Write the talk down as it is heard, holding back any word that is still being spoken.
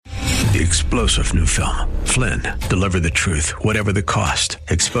The explosive new film, Flynn, deliver the truth, whatever the cost,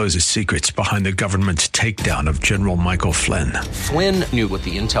 exposes secrets behind the government's takedown of General Michael Flynn. Flynn knew what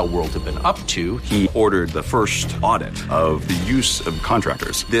the intel world had been up to. He ordered the first audit of the use of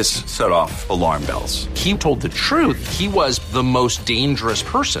contractors. This set off alarm bells. He told the truth. He was the most dangerous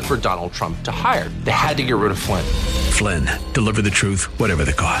person for Donald Trump to hire. They had to get rid of Flynn. Flynn, deliver the truth, whatever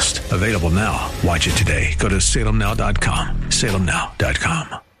the cost. Available now. Watch it today. Go to salemnow.com.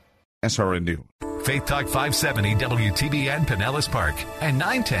 salemnow.com. SRN News. Faith Talk 570 WTBN Pinellas Park and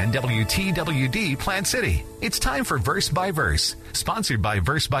 910 WTWD Plant City. It's time for Verse by Verse, sponsored by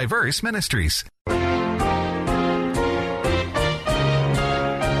Verse Ministries.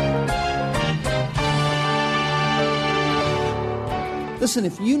 Listen,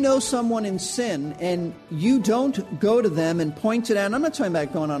 if you know someone in sin and you don't go to them and point it out, and I'm not talking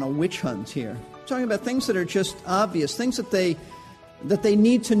about going on a witch hunt here. I'm talking about things that are just obvious, things that they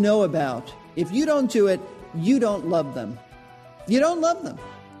need to know about. If you don't do it, you don't love them. You don't love them.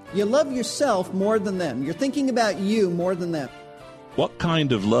 You love yourself more than them. You're thinking about you more than them. What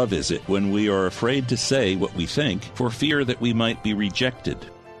kind of love is it when we are afraid to say what we think for fear that we might be rejected?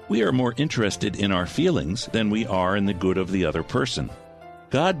 We are more interested in our feelings than we are in the good of the other person.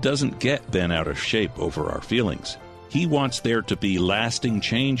 God doesn't get bent out of shape over our feelings. He wants there to be lasting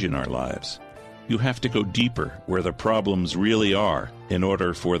change in our lives. You have to go deeper where the problems really are in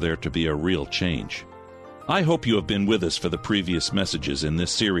order for there to be a real change. I hope you have been with us for the previous messages in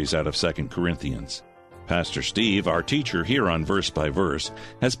this series out of 2 Corinthians. Pastor Steve, our teacher here on Verse by Verse,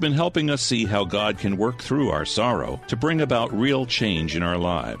 has been helping us see how God can work through our sorrow to bring about real change in our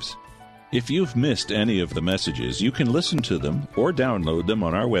lives. If you've missed any of the messages, you can listen to them or download them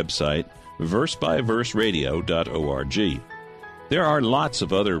on our website, versebyverseradio.org. There are lots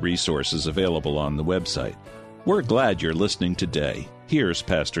of other resources available on the website. We're glad you're listening today. Here's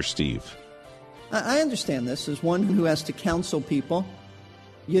Pastor Steve. I understand this as one who has to counsel people.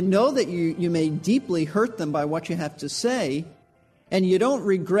 You know that you may deeply hurt them by what you have to say, and you don't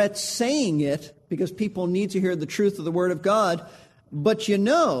regret saying it because people need to hear the truth of the Word of God, but you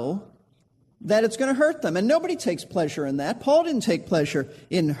know that it's going to hurt them, and nobody takes pleasure in that. Paul didn't take pleasure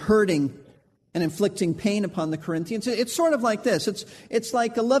in hurting and inflicting pain upon the Corinthians. It's sort of like this. It's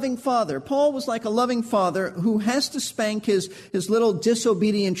like a loving father. Paul was like a loving father who has to spank his little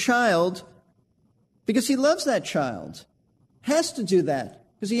disobedient child because he loves that child. Has to do that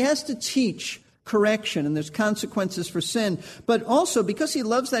because he has to teach correction, and there's consequences for sin. But also, because he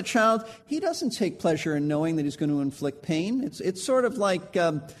loves that child, he doesn't take pleasure in knowing that he's going to inflict pain. It's sort of like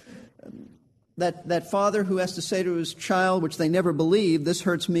that father who has to say to his child, which they never believe, this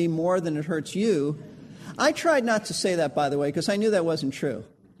hurts me more than it hurts you. I tried not to say that, by the way, because I knew that wasn't true.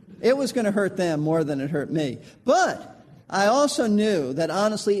 It was going to hurt them more than it hurt me. But I also knew that,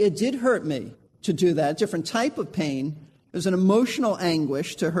 honestly, it did hurt me to do that. Different type of pain. There's an emotional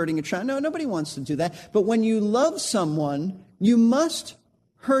anguish to hurting a child. No, nobody wants to do that. But when you love someone, you must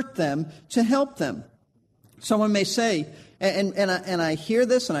hurt them to help them. Someone may say, and I hear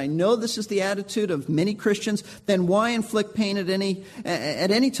this, and I know this is the attitude of many Christians, then why inflict pain at any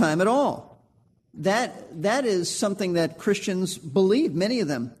time at all? That is something that Christians believe, many of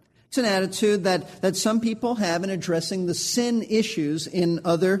them. It's an attitude that some people have in addressing the sin issues in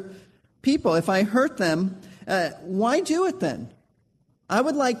other people. If I hurt them, why do it then? I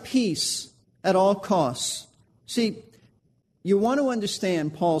would like peace at all costs. See, you want to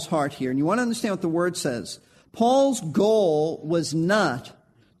understand Paul's heart here, and you want to understand what the Word says. Paul's goal was not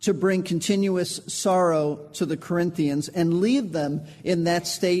to bring continuous sorrow to the Corinthians and leave them in that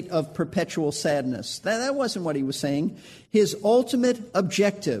state of perpetual sadness. That wasn't what he was saying. His ultimate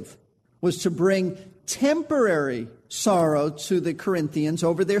objective was to bring temporary sorrow to the Corinthians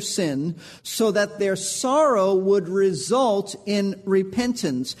over their sin so that their sorrow would result in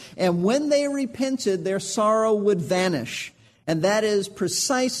repentance. And when they repented, their sorrow would vanish. And that is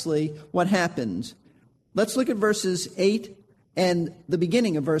precisely what happened. Let's look at verses 8 and the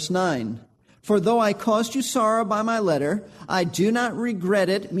beginning of verse 9. For though I caused you sorrow by my letter, I do not regret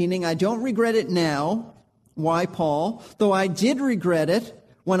it, meaning I don't regret it now. Why, Paul? Though I did regret it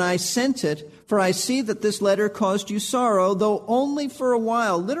when I sent it, for I see that this letter caused you sorrow, though only for a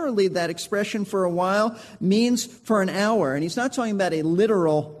while. Literally, that expression for a while means for an hour. And he's not talking about a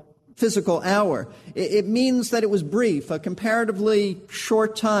literal physical hour. It means that it was brief, a comparatively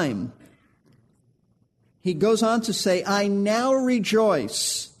short time. He goes on to say, I now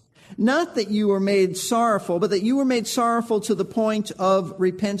rejoice, Not that you were made sorrowful, but that you were made sorrowful to the point of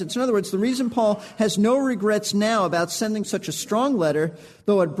repentance. In other words, the reason Paul has no regrets now about sending such a strong letter,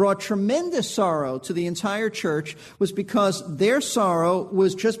 though it brought tremendous sorrow to the entire church, was because their sorrow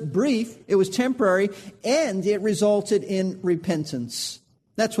was just brief, it was temporary, and it resulted in repentance.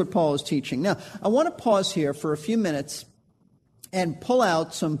 That's what Paul is teaching. Now, I want to pause here for a few minutes and pull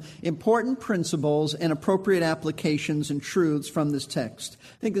out some important principles and appropriate applications and truths from this text.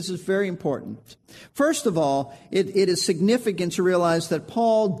 I think this is very important. First of all, it is significant to realize that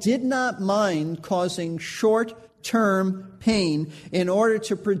Paul did not mind causing short-term pain in order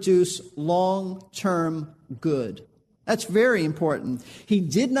to produce long-term good. That's very important. He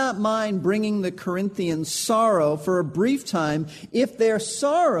did not mind bringing the Corinthians sorrow for a brief time if their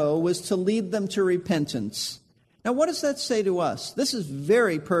sorrow was to lead them to repentance. Now, what does that say to us? This is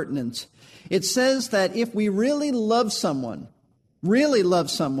very pertinent. It says that if we really love someone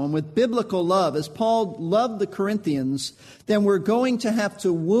with biblical love, as Paul loved the Corinthians, then we're going to have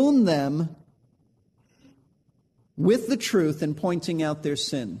to wound them with the truth and pointing out their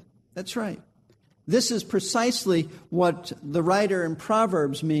sin. That's right. This is precisely what the writer in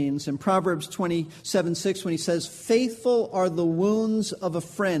Proverbs means in Proverbs 27:6 when he says, "Faithful are the wounds of a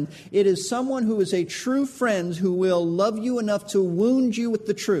friend." It is someone who is a true friend who will love you enough to wound you with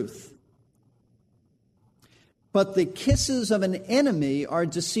the truth. But the kisses of an enemy are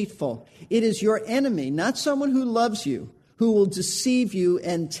deceitful. It is your enemy, not someone who loves you, who will deceive you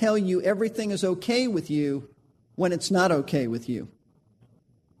and tell you everything is okay with you when it's not okay with you.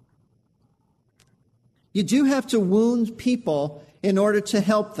 You do have to wound people in order to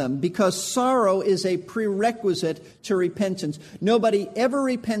help them, because sorrow is a prerequisite to repentance. Nobody ever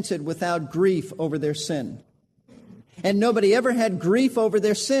repented without grief over their sin. And nobody ever had grief over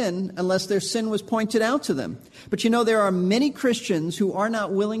their sin unless their sin was pointed out to them. But you know, there are many Christians who are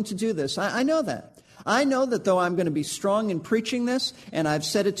not willing to do this. I know that. I know that though I'm going to be strong in preaching this, and I've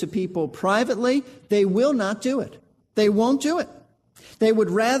said it to people privately, they will not do it. They won't do it. They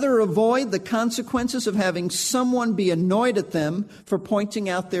would rather avoid the consequences of having someone be annoyed at them for pointing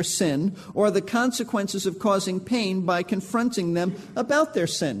out their sin, or the consequences of causing pain by confronting them about their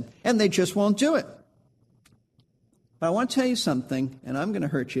sin. And they just won't do it. But I want to tell you something, and I'm going to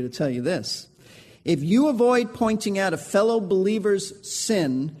hurt you to tell you this. If you avoid pointing out a fellow believer's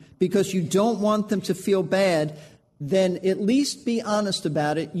sin because you don't want them to feel bad, then at least be honest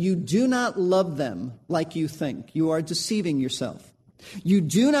about it. You do not love them like you think. You are deceiving yourself. You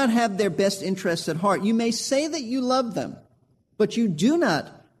do not have their best interests at heart. You may say that you love them, but you do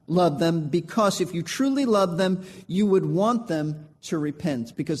not love them, because if you truly love them, you would want them to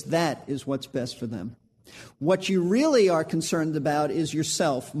repent, because that is what's best for them. What you really are concerned about is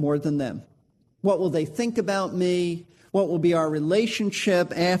yourself more than them. What will they think about me? What will be our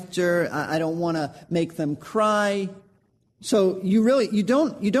relationship after? I don't want to make them cry. So you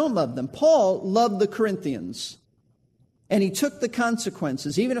don't love them. Paul loved the Corinthians. And he took the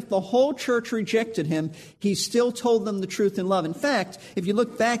consequences. Even if the whole church rejected him, he still told them the truth in love. In fact, if you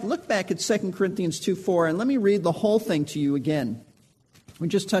look back at 2 Corinthians 2:4, and let me read the whole thing to you again. We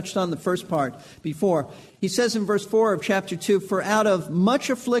just touched on the first part before. He says in verse 4 of chapter 2, "For out of much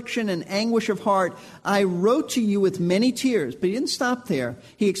affliction and anguish of heart, I wrote to you with many tears." But he didn't stop there.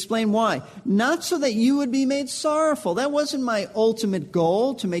 He explained why. "Not so that you would be made sorrowful." That wasn't my ultimate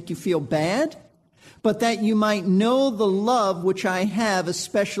goal, to make you feel bad. "But that you might know the love which I have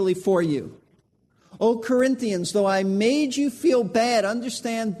especially for you." O Corinthians, though I made you feel bad,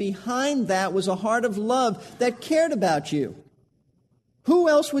 understand behind that was a heart of love that cared about you. Who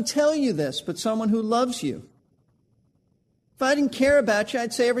else would tell you this but someone who loves you? If I didn't care about you,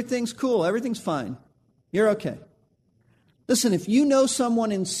 I'd say everything's cool, everything's fine. You're okay. Listen, if you know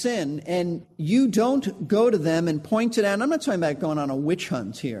someone in sin and you don't go to them and point it out, and I'm not talking about going on a witch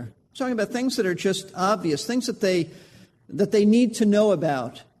hunt here. I'm talking about things that are just obvious, things that they need to know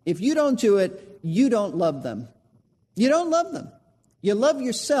about. If you don't do it, you don't love them. You don't love them. You love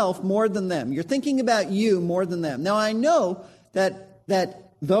yourself more than them. You're thinking about you more than them. Now, I know that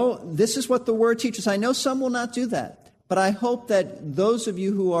though this is what the Word teaches, I know some will not do that. But I hope that those of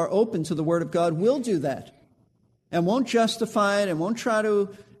you who are open to the Word of God will do that and won't justify it and won't try to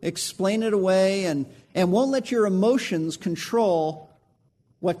explain it away and won't let your emotions control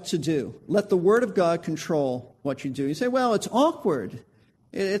what to do. Let the Word of God control what you do. You say, well, it's awkward.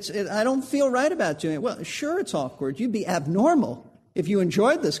 I don't feel right about doing it. Well, sure, it's awkward. You'd be abnormal if you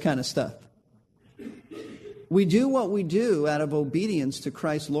enjoyed this kind of stuff. We do what we do out of obedience to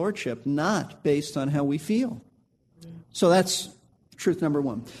Christ's lordship, not based on how we feel. So that's Truth number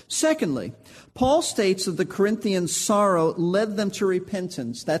one. Secondly, Paul states that the Corinthians' sorrow led them to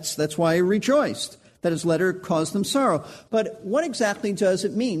repentance. That's why he rejoiced, that his letter caused them sorrow. But what exactly does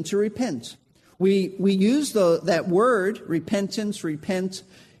it mean to repent? We use that word, repentance, repent,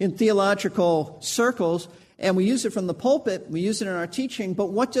 in theological circles, and we use it from the pulpit, we use it in our teaching, but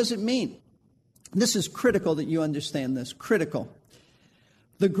what does it mean? This is critical that you understand this, critical.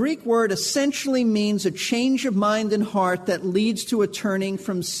 The Greek word essentially means a change of mind and heart that leads to a turning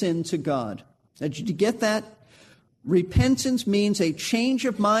from sin to God. Now, did you get that? Repentance means a change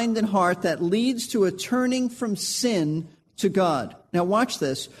of mind and heart that leads to a turning from sin to God. Now watch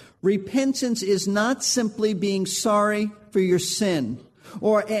this. Repentance is not simply being sorry for your sin,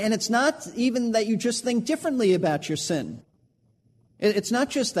 and it's not even that you just think differently about your sin. It's not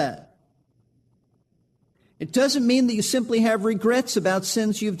just that. It doesn't mean that you simply have regrets about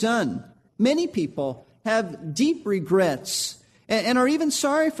sins you've done. Many people have deep regrets and are even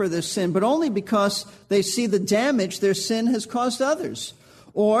sorry for their sin, but only because they see the damage their sin has caused others.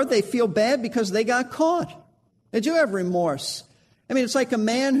 Or they feel bad because they got caught. They do have remorse. I mean, it's like a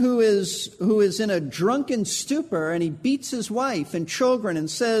man who is in a drunken stupor and he beats his wife and children and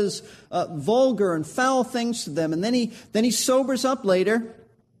says vulgar and foul things to them. And then he sobers up later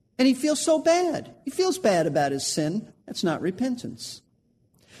and he feels so bad. He feels bad about his sin. That's not repentance.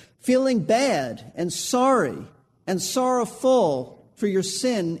 Feeling bad and sorry and sorrowful for your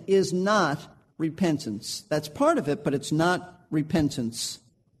sin is not repentance. That's part of it, but it's not repentance.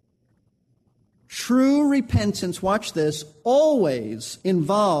 True repentance, watch this, always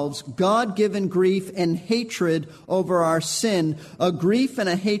involves God-given grief and hatred over our sin, a grief and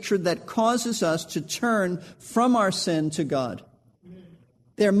a hatred that causes us to turn from our sin to God.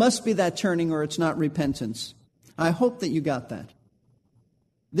 There must be that turning or it's not repentance. I hope that you got that.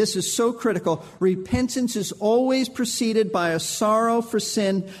 This is so critical. Repentance is always preceded by a sorrow for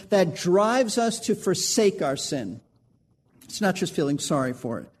sin that drives us to forsake our sin. It's not just feeling sorry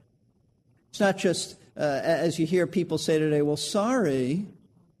for it. It's not just, as you hear people say today, well, sorry.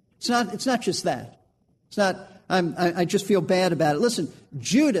 It's not just that. It's not, I just feel bad about it. Listen,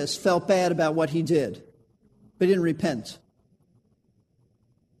 Judas felt bad about what he did, but he didn't repent.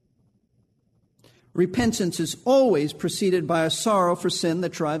 Repentance is always preceded by a sorrow for sin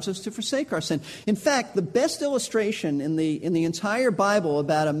that drives us to forsake our sin. In fact, the best illustration in the entire Bible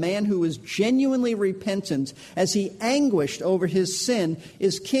about a man who was genuinely repentant as he anguished over his sin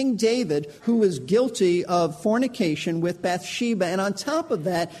is King David, who was guilty of fornication with Bathsheba, and on top of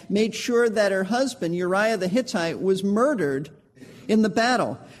that, made sure that her husband, Uriah the Hittite, was murdered in the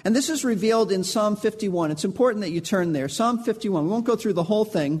battle. And this is revealed in Psalm 51. It's important that you turn there. Psalm 51. We won't go through the whole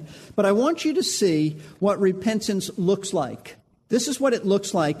thing, but I want you to see what repentance looks like. This is what it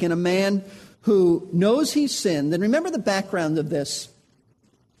looks like in a man who knows he's sinned. And remember the background of this.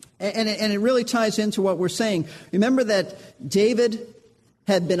 And it really ties into what we're saying. Remember that David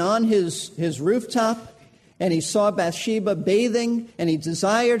had been on his rooftop, and he saw Bathsheba bathing, and he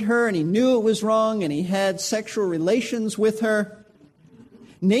desired her, and he knew it was wrong, and he had sexual relations with her.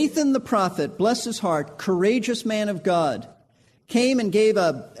 Nathan the prophet, bless his heart, courageous man of God, came and gave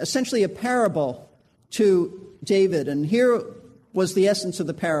essentially a parable to David. And here was the essence of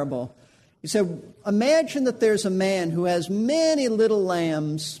the parable. He said, imagine that there's a man who has many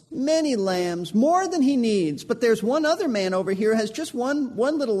lambs, more than he needs. But there's one other man over here who has just one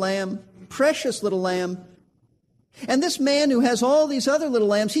little lamb, precious little lamb. And this man who has all these other little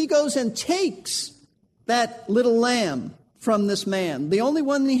lambs, he goes and takes that little lamb from this man, the only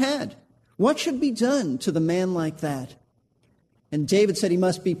one he had. What should be done to the man like that? And David said he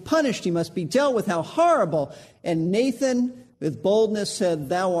must be punished, he must be dealt with, how horrible. And Nathan, with boldness, said,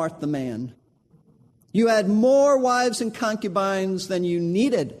 thou art the man. You had more wives and concubines than you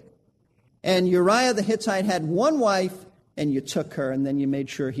needed. And Uriah the Hittite had one wife, and you took her, and then you made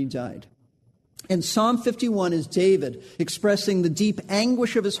sure he died. And Psalm 51 is David expressing the deep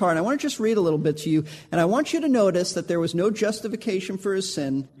anguish of his heart. I want to just read a little bit to you, and I want you to notice that there was no justification for his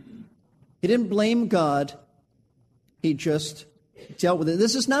sin. He didn't blame God. He just dealt with it.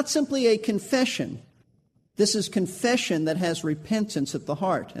 This is not simply a confession. This is confession that has repentance at the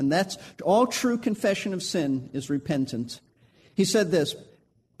heart, and that's all true confession of sin is repentance. He said this,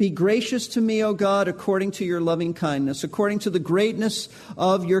 be gracious to me, O God, according to your loving kindness, according to the greatness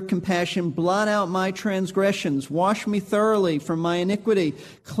of your compassion. Blot out my transgressions. Wash me thoroughly from my iniquity.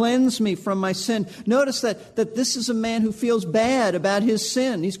 Cleanse me from my sin. Notice that this is a man who feels bad about his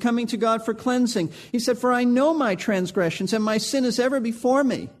sin. He's coming to God for cleansing. He said, for I know my transgressions, and my sin is ever before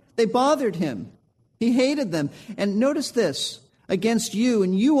me. They bothered him. He hated them. And notice this, against you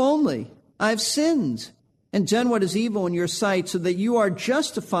and you only, I've sinned and done what is evil in your sight, so that you are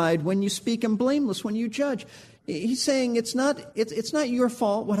justified when you speak and blameless when you judge. He's saying it's not your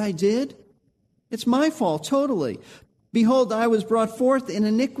fault what I did. It's my fault, totally. Behold, I was brought forth in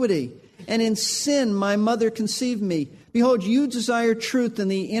iniquity, and in sin my mother conceived me. Behold, you desire truth in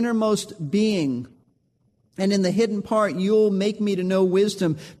the innermost being, and in the hidden part you'll make me to know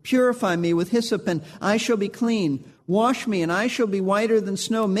wisdom. Purify me with hyssop, and I shall be clean. Wash me, and I shall be whiter than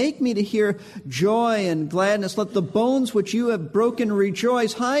snow. Make me to hear joy and gladness. Let the bones which you have broken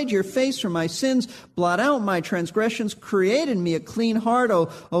rejoice. Hide your face from my sins. Blot out my transgressions. Create in me a clean heart,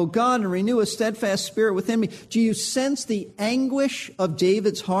 O God, and renew a steadfast spirit within me. Do you sense the anguish of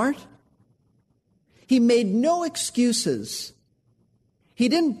David's heart? He made no excuses. He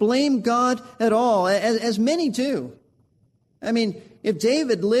didn't blame God at all, as many do. I mean, if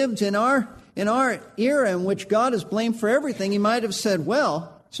David lived in our era in which God is blamed for everything, he might have said,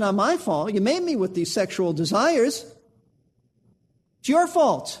 well, it's not my fault. You made me with these sexual desires. It's your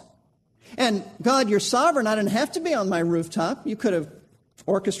fault. And God, you're sovereign. I didn't have to be on my rooftop. You could have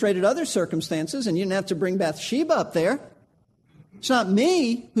orchestrated other circumstances, and you didn't have to bring Bathsheba up there. It's not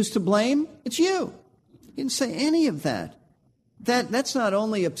me who's to blame. It's you. He didn't say any of that. That's not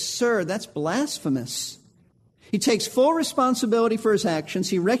only absurd, that's blasphemous. He takes full responsibility for his actions.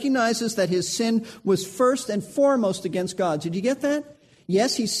 He recognizes that his sin was first and foremost against God. Did you get that?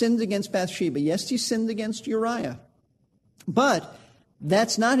 Yes, he sinned against Bathsheba. Yes, he sinned against Uriah. But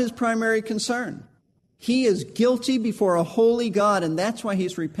that's not his primary concern. He is guilty before a holy God, and that's why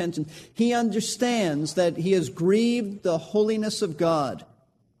he's repentant. He understands that he has grieved the holiness of God.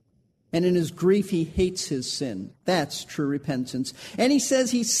 And in his grief, he hates his sin. That's true repentance. And he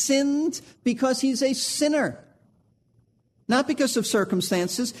says he sinned because he's a sinner. Not because of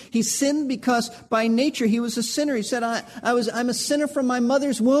circumstances. He sinned because by nature he was a sinner. He said, I'm a sinner from my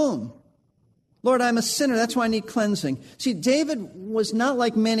mother's womb. Lord, I'm a sinner. That's why I need cleansing. See, David was not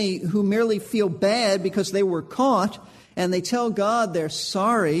like many who merely feel bad because they were caught and they tell God they're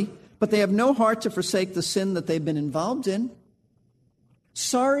sorry, but they have no heart to forsake the sin that they've been involved in.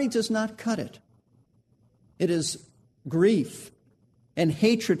 Sorry does not cut it. It is grief and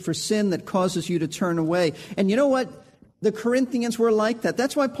hatred for sin that causes you to turn away. And you know what? The Corinthians were like that.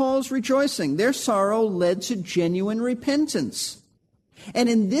 That's why Paul's rejoicing. Their sorrow led to genuine repentance. And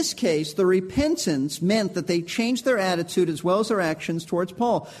in this case, the repentance meant that they changed their attitude as well as their actions towards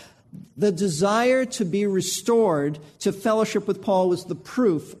Paul. The desire to be restored to fellowship with Paul was the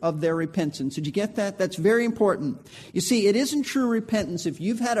proof of their repentance. Did you get that? That's very important. You see, it isn't true repentance if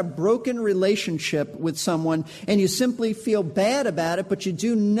you've had a broken relationship with someone and you simply feel bad about it, but you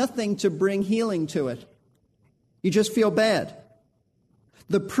do nothing to bring healing to it. You just feel bad.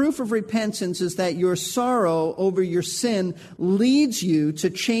 The proof of repentance is that your sorrow over your sin leads you to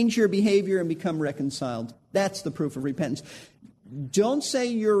change your behavior and become reconciled. That's the proof of repentance. Don't say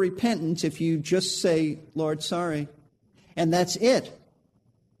you're repentant if you just say, Lord, sorry, and that's it.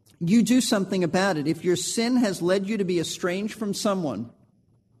 You do something about it. If your sin has led you to be estranged from someone,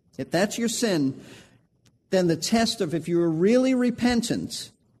 if that's your sin, then the test of if you're really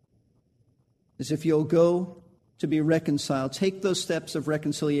repentant is if you'll go to be reconciled. Take those steps of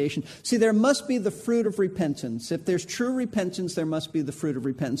reconciliation. See, there must be the fruit of repentance. If there's true repentance, there must be the fruit of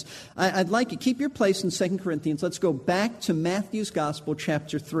repentance. I'd like you to keep your place in 2 Corinthians. Let's go back to Matthew's Gospel,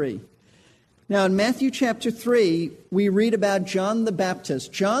 chapter 3. Now, in Matthew chapter 3, we read about John the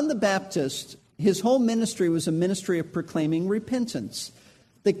Baptist. John the Baptist, his whole ministry was a ministry of proclaiming repentance.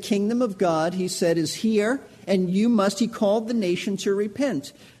 The kingdom of God, he said, is here, and he called the nation to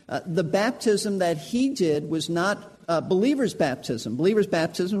repent. The baptism that he did was not believer's baptism. Believer's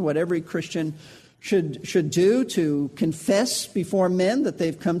baptism, what every Christian should do to confess before men that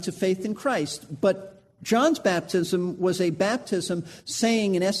they've come to faith in Christ. But John's baptism was a baptism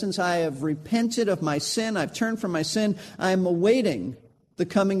saying, in essence, I have repented of my sin. I've turned from my sin. I am awaiting the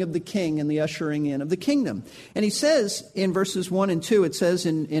coming of the king and the ushering in of the kingdom. And he says in verses 1 and 2, it says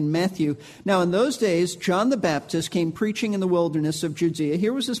in Matthew, now in those days, John the Baptist came preaching in the wilderness of Judea.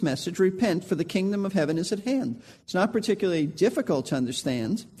 Here was his message: repent, for the kingdom of heaven is at hand. It's not particularly difficult to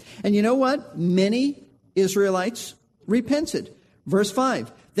understand. And you know what? Many Israelites repented. Verse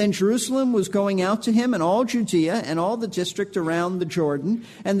 5, then Jerusalem was going out to him, and all Judea and all the district around the Jordan,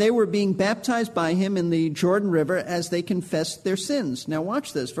 and they were being baptized by him in the Jordan River as they confessed their sins. Now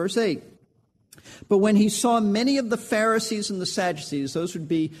watch this, verse 8. But when he saw many of the Pharisees and the Sadducees, those would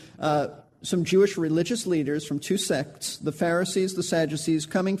be some Jewish religious leaders from two sects, the Pharisees, the Sadducees,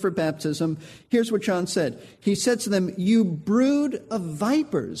 coming for baptism, here's what John said. He said to them, you brood of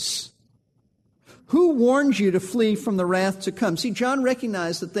vipers, who warned you to flee from the wrath to come? See, John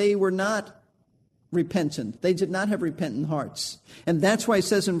recognized that they were not repentant. They did not have repentant hearts. And that's why he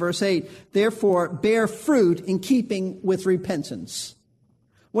says in verse 8, therefore bear fruit in keeping with repentance.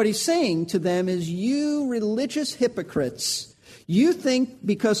 What he's saying to them is, you religious hypocrites, you think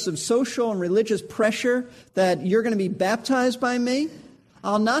because of social and religious pressure that you're going to be baptized by me?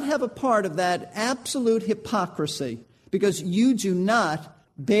 I'll not have a part of that absolute hypocrisy, because you do not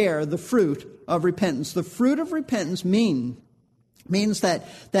bear the fruit of repentance. The fruit of repentance means that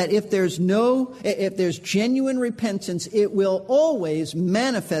if there's genuine repentance, it will always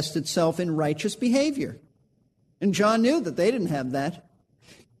manifest itself in righteous behavior. And John knew that they didn't have that.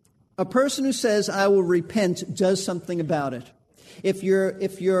 A person who says, I will repent, does something about it. If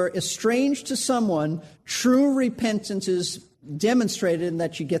you're estranged to someone, true repentance is demonstrated in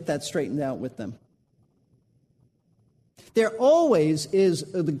that you get that straightened out with them. There always is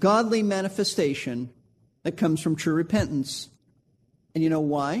the godly manifestation that comes from true repentance. And you know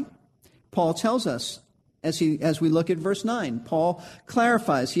why? Paul tells us as we look at verse 9. Paul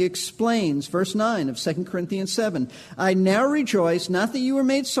clarifies, he explains verse 9 of 2 Corinthians 7. I now rejoice, not that you were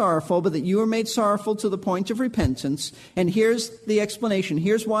made sorrowful, but that you were made sorrowful to the point of repentance. And here's the explanation.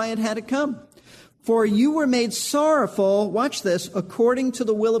 Here's why it had to come. For you were made sorrowful, watch this, according to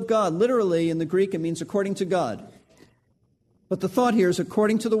the will of God. Literally, in the Greek, it means according to God. But the thought here is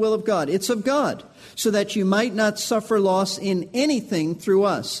according to the will of God. It's of God, so that you might not suffer loss in anything through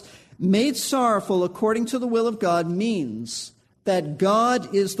us. Made sorrowful according to the will of God means that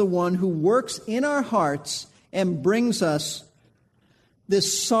God is the one who works in our hearts and brings us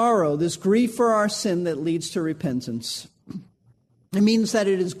this sorrow, this grief for our sin that leads to repentance. It means that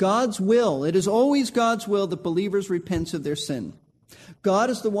it is God's will. It is always God's will that believers repent of their sin. God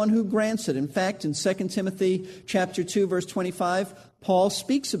is the one who grants it. In fact, in 2 Timothy chapter 2, verse 25, Paul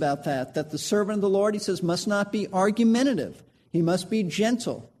speaks about that the servant of the Lord, he says, must not be argumentative. He must be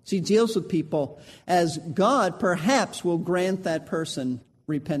gentle. So he deals with people as God perhaps will grant that person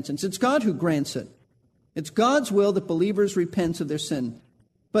repentance. It's God who grants it. It's God's will that believers repent of their sin.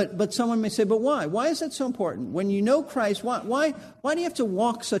 But someone may say, but why? Why is that so important? When you know Christ, why do you have to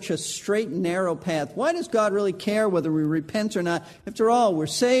walk such a straight and narrow path? Why does God really care whether we repent or not? After all, we're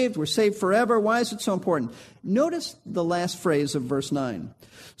saved forever. Why is it so important? Notice the last phrase of verse 9.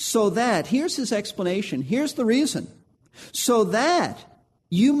 So that, here's his explanation. Here's the reason. So that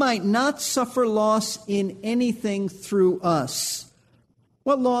you might not suffer loss in anything through us.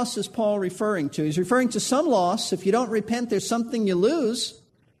 What loss is Paul referring to? He's referring to some loss. If you don't repent, there's something you lose.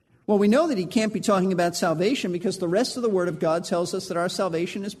 Well, we know that he can't be talking about salvation because the rest of the Word of God tells us that our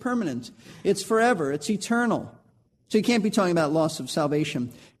salvation is permanent. It's forever. It's eternal. So he can't be talking about loss of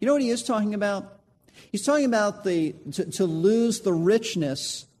salvation. You know what he is talking about? He's talking about to lose the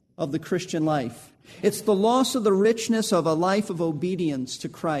richness of the Christian life. It's the loss of the richness of a life of obedience to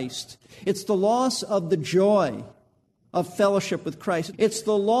Christ. It's the loss of the joy of fellowship with Christ. It's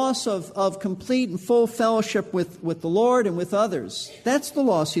the loss of complete and full fellowship with the Lord and with others. That's the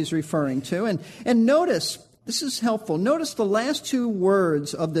loss he's referring to. And notice, this is helpful, notice the last two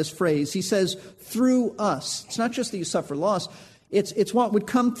words of this phrase. He says, through us. It's not just that you suffer loss, it's what would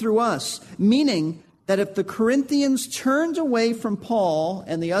come through us, meaning that if the Corinthians turned away from Paul,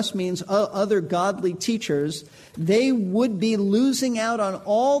 and the us means other godly teachers, they would be losing out on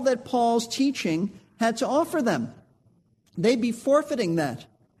all that Paul's teaching had to offer them. They'd be forfeiting that.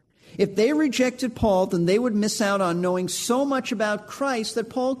 If they rejected Paul, then they would miss out on knowing so much about Christ that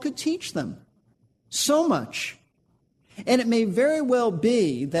Paul could teach them. So much. And it may very well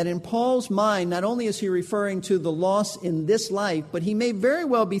be that in Paul's mind, not only is he referring to the loss in this life, but he may very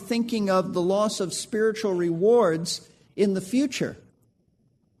well be thinking of the loss of spiritual rewards in the future.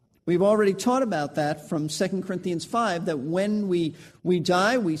 We've already taught about that from 2 Corinthians 5, that when we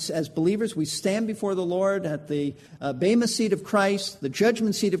die, as believers, we stand before the Lord at the Bema seat of Christ, the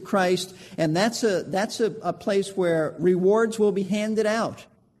judgment seat of Christ, and that's a place where rewards will be handed out.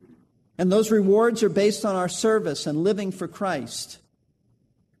 And those rewards are based on our service and living for Christ.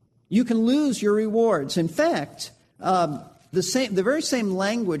 You can lose your rewards. In fact, the very same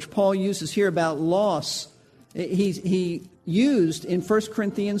language Paul uses here about loss, he used in 1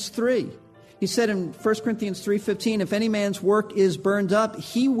 Corinthians 3. He said in 1 Corinthians 3:15, if any man's work is burned up,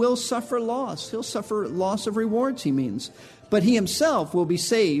 he will suffer loss. He'll suffer loss of rewards, he means. But he himself will be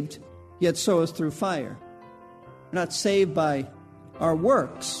saved, yet so as through fire. We're not saved by our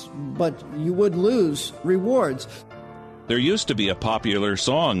works, but you would lose rewards. There used to be a popular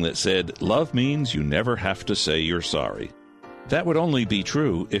song that said, love means you never have to say you're sorry. That would only be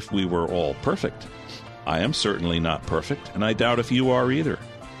true if we were all perfect. I am certainly not perfect, and I doubt if you are either.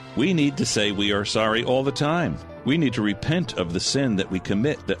 We need to say we are sorry all the time. We need to repent of the sin that we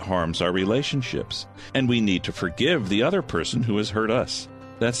commit that harms our relationships. And we need to forgive the other person who has hurt us.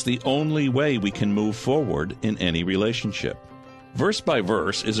 That's the only way we can move forward in any relationship. Verse by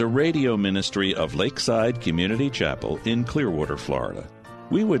Verse is a radio ministry of Lakeside Community Chapel in Clearwater, Florida.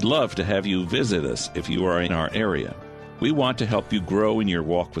 We would love to have you visit us if you are in our area. We want to help you grow in your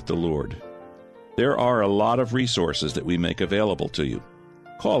walk with the Lord. There are a lot of resources that we make available to you.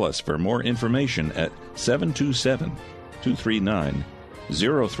 Call us for more information at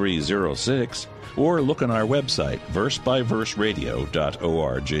 727-239-0306 or look on our website,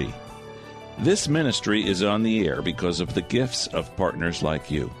 versebyverseradio.org. This ministry is on the air because of the gifts of partners like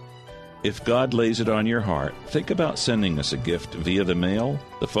you. If God lays it on your heart, think about sending us a gift via the mail,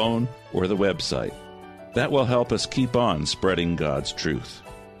 the phone, or the website. That will help us keep on spreading God's truth.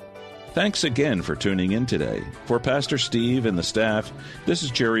 Thanks again for tuning in today. For Pastor Steve and the staff, this is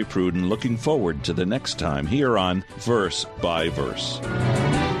Jerry Pruden looking forward to the next time here on Verse by Verse.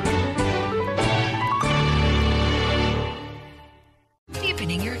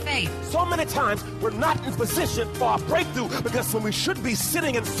 Deepening your faith. So many times we're not in position for our breakthrough because when we should be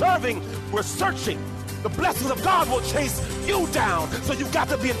sitting and serving, we're searching. The blessings of God will chase you down. So you've got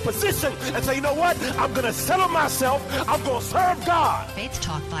to be in position and say, you know what? I'm going to settle myself. I'm going to serve God. Faith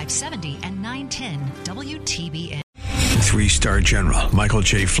Talk 570 and 910 WTBN. 3-star General Michael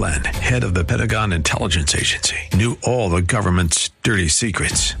J. Flynn, head of the Pentagon Intelligence Agency, knew all the government's dirty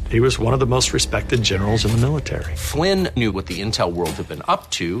secrets. He was one of the most respected generals in the military. Flynn knew what the intel world had been up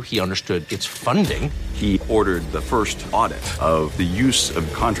to. He understood its funding. He ordered the first audit of the use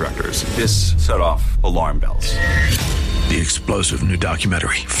of contractors. This set off alarm bells. The explosive new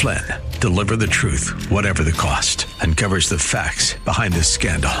documentary, Flynn, Deliver the Truth, Whatever the Cost, uncovers the facts behind this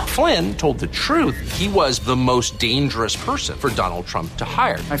scandal. Flynn told the truth. He was the most dangerous person for Donald Trump to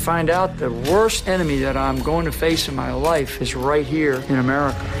hire. I find out the worst enemy that I'm going to face in my life is right here in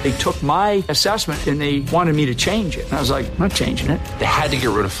America. They took my assessment and they wanted me to change it. And I was like, I'm not changing it. They had to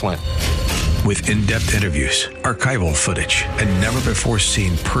get rid of Flynn. With in-depth interviews, archival footage, and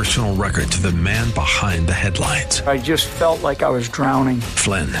never-before-seen personal records of the man behind the headlines. I just felt like I was drowning.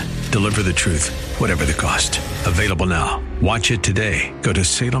 Flynn, Deliver the Truth, Whatever the Cost. Available now. Watch it today. Go to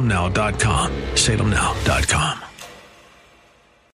salemnow.com. salemnow.com.